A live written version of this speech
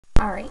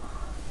Alright,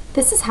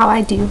 this is how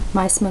I do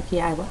my smoky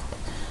eye look.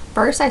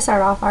 First, I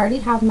start off, I already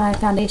have my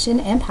foundation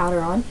and powder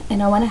on,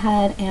 and I went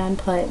ahead and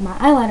put my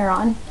eyeliner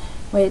on,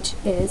 which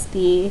is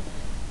the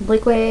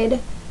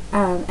liquid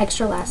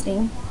extra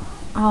lasting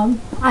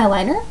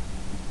eyeliner.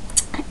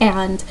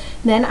 And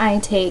then I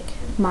take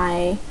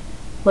my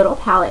little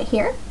palette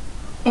here,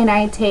 and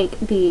I take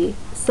the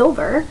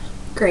silver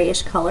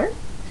grayish color,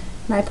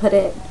 and I put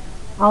it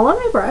all on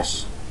my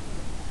brush,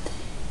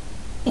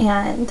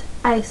 and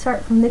I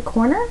start from the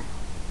corner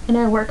and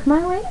I work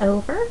my way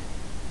over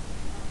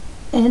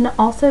and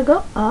also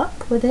go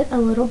up with it a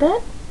little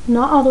bit,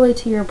 not all the way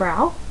to your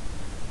brow,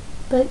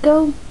 but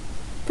go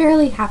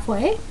fairly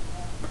halfway.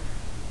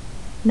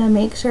 And I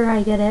make sure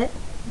I get it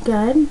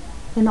good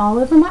and all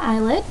over my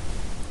eyelid.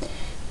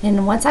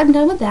 And once I'm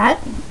done with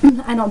that,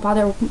 I don't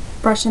bother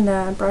brushing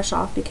the brush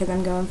off because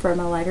I'm going from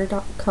a lighter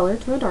color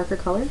to a darker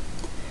color.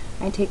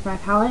 I take my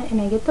palette and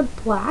I get the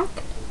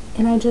black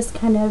and I just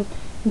kind of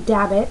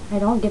dab it. I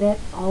don't get it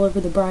all over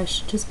the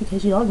brush just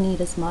because you don't need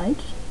as much.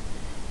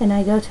 And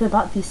I go to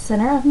about the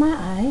center of my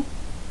eye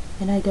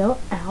and I go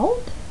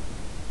out,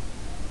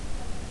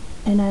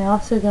 and I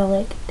also go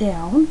like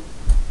down,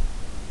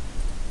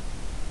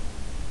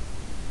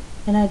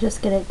 and I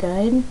just get it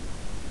good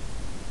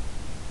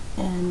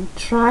and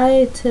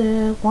try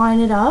to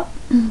line it up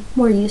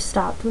where you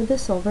stopped with the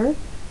silver,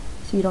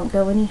 so you don't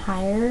go any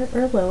higher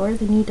or lower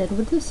than you did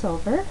with the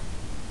silver.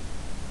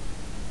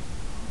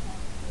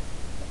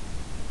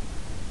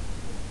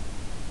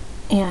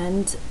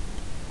 And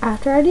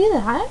after I do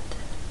that,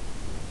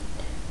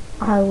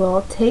 I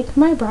will take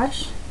my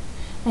brush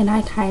and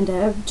I kind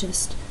of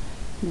just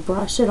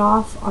brush it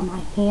off on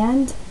my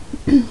hand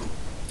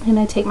and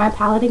I take my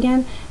palette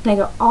again and I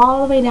go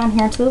all the way down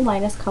here to the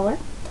lightest color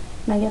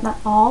and I get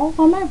that all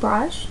on my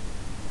brush,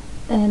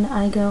 and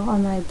I go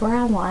on my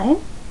brow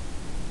line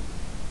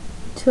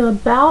to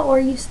about where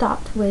you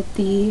stopped with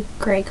the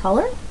gray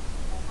color,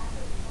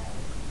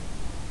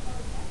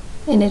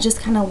 and it just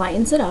kind of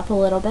lightens it up a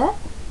little bit.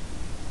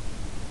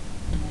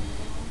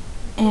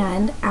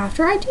 And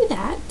after I do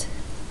that,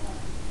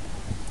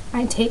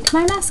 I take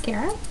my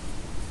mascara,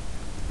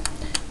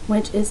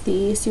 which is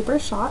the Super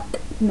Shock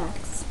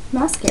Max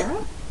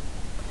mascara,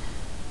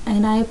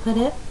 and I put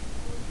it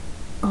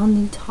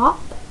on the top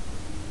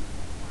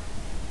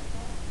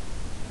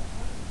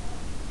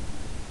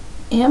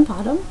and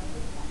bottom,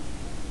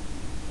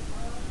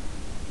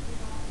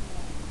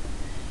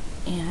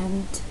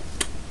 and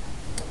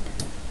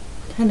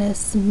kind of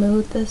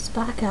smooth this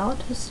back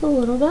out just a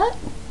little bit.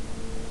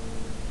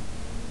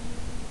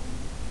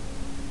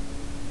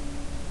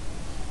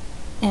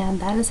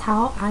 And that is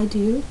how I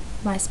do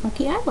my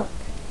smoky eye look.